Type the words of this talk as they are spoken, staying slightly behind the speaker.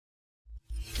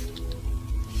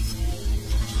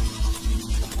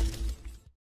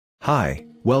Hi,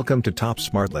 welcome to Top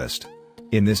Smart List.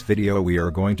 In this video we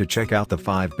are going to check out the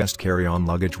 5 best carry-on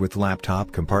luggage with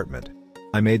laptop compartment.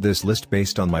 I made this list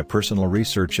based on my personal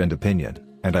research and opinion,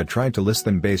 and I tried to list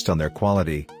them based on their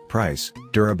quality, price,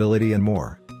 durability and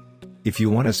more. If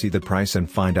you want to see the price and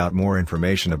find out more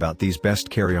information about these best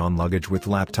carry-on luggage with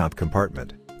laptop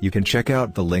compartment, you can check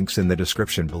out the links in the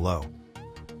description below.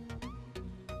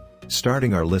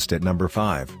 Starting our list at number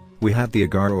 5, we have the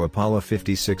AGARO Apollo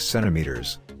 56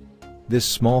 cm. This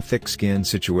small thick-skin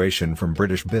situation from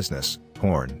British business,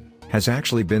 Horn, has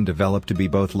actually been developed to be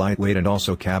both lightweight and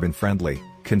also cabin-friendly,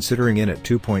 considering in at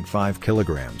 2.5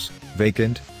 kilograms,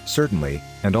 vacant, certainly,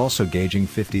 and also gauging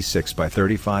 56 by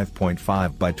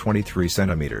 35.5 by 23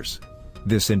 centimeters.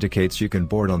 This indicates you can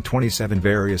board on 27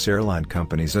 various airline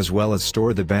companies as well as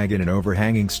store the bag in an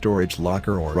overhanging storage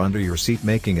locker or under your seat,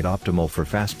 making it optimal for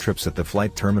fast trips at the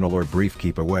flight terminal or brief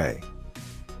keep away.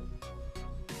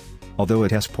 Although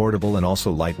it has portable and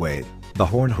also lightweight, the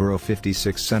Horn AGARO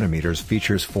 56 cm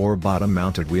features 4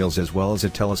 bottom-mounted wheels as well as a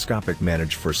telescopic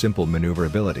manage for simple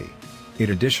maneuverability. It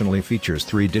additionally features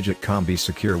 3-digit Combi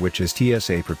Secure, which is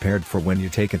TSA prepared for when you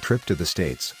take a trip to the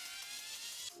States.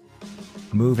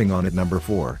 Moving on at number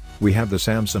 4, we have the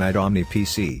Samsonite Omni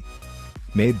PC.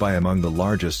 Made by among the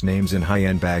largest names in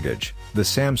high-end baggage, the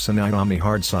Samsonite Omni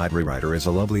Hardside Rewriter is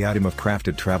a lovely item of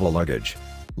crafted travel luggage.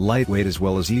 Lightweight as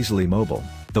well as easily mobile,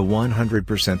 the 100%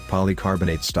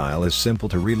 polycarbonate style is simple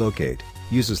to relocate,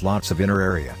 uses lots of inner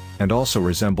area, and also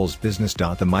resembles business.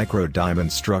 The micro diamond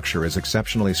structure is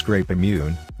exceptionally scrape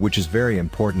immune, which is very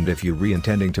important if you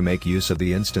re-intending to make use of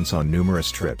the instance on numerous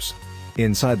trips.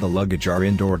 Inside the luggage are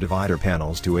indoor divider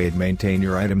panels to aid maintain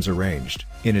your items arranged,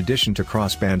 in addition to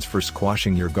crossbands for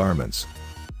squashing your garments.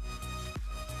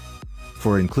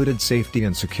 For included safety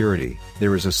and security,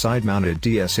 there is a side-mounted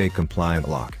DSA-compliant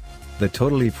lock. The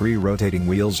totally free rotating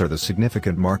wheels are the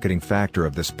significant marketing factor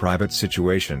of this private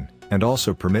situation, and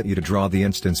also permit you to draw the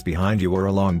instance behind you or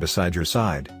along beside your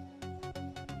side.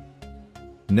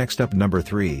 Next up, number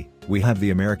 3, we have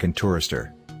the American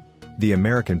Tourister. The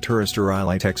American Tourister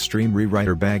iLite Extreme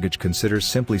Rewriter baggage considers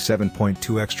simply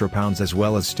 7.2 extra pounds as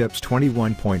well as steps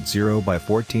 21.0 by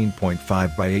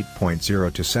 14.5 by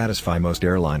 8.0 to satisfy most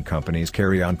airline companies'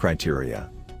 carry-on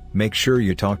criteria. Make sure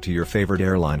you talk to your favorite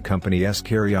airline company's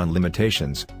carry-on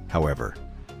limitations, however.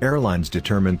 Airlines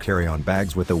determine carry-on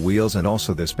bags with the wheels, and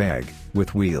also this bag,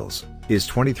 with wheels, is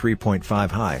 23.5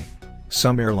 high.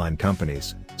 Some airline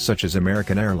companies, such as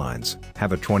American Airlines,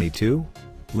 have a 22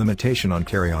 limitation on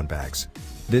carry-on bags.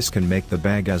 This can make the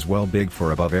bag as well big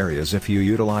for above areas if you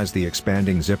utilize the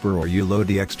expanding zipper or you load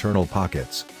the external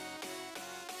pockets.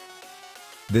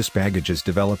 This baggage is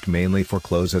developed mainly for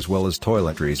clothes as well as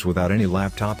toiletries without any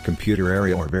laptop computer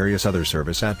area or various other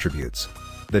service attributes.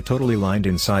 The totally lined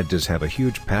inside does have a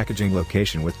huge packaging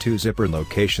location with 2 zipper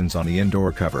locations on the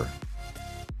indoor cover.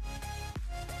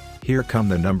 Here come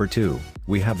the number 2,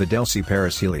 we have the DELSEY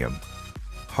Paris Helium.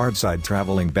 Hardside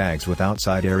traveling bags with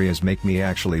outside areas make me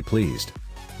actually pleased.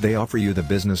 They offer you the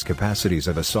business capacities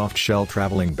of a soft shell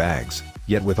traveling bags,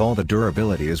 yet with all the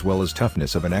durability as well as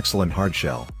toughness of an excellent hard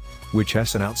shell, which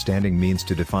has an outstanding means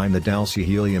to define the DELSEY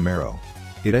Helium Aero.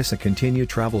 It has a continue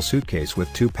travel suitcase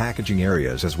with 2 packaging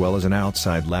areas as well as an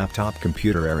outside laptop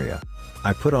computer area.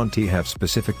 I put on have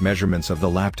specific measurements of the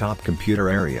laptop computer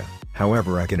area,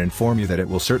 however I can inform you that it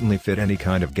will certainly fit any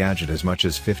kind of gadget as much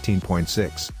as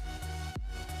 15.6.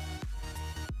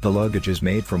 The luggage is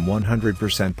made from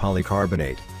 100%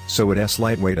 polycarbonate, so it is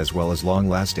lightweight as well as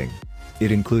long-lasting.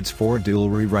 It includes 4 dual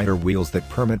rewriter wheels that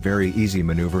permit very easy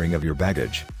maneuvering of your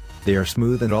baggage. They are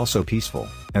smooth and also peaceful,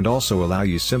 and also allow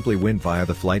you simply wind via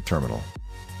the flight terminal.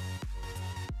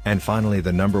 And finally,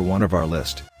 the number 1 of our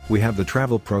list, we have the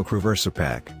Travelpro Crew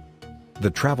Versapack.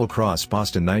 The Travel Cross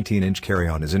Boston 19-inch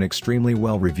carry-on is an extremely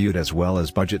well-reviewed as well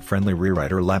as budget-friendly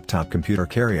rewriter laptop computer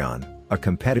carry-on. A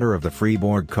competitor of the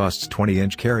Freeborg costs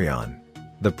 20-inch carry-on.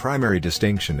 The primary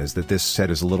distinction is that this set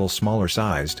is a little smaller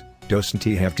sized, doesn't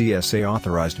have DSA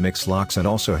authorized mix locks, and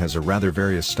also has a rather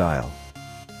various style.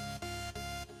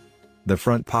 The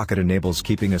front pocket enables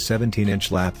keeping a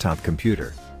 17-inch laptop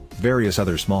computer. Various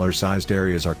other smaller sized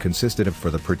areas are consisted of for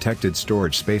the protected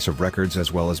storage space of records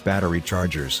as well as battery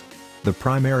chargers. The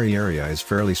primary area is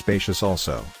fairly spacious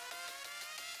also.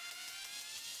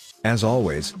 As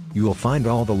always, you will find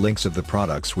all the links of the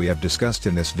products we have discussed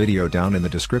in this video down in the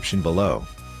description below.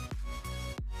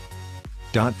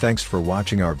 Thanks for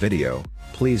watching our video.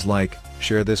 Please like,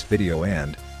 share this video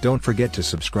and don't forget to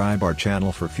subscribe our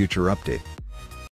channel for future update.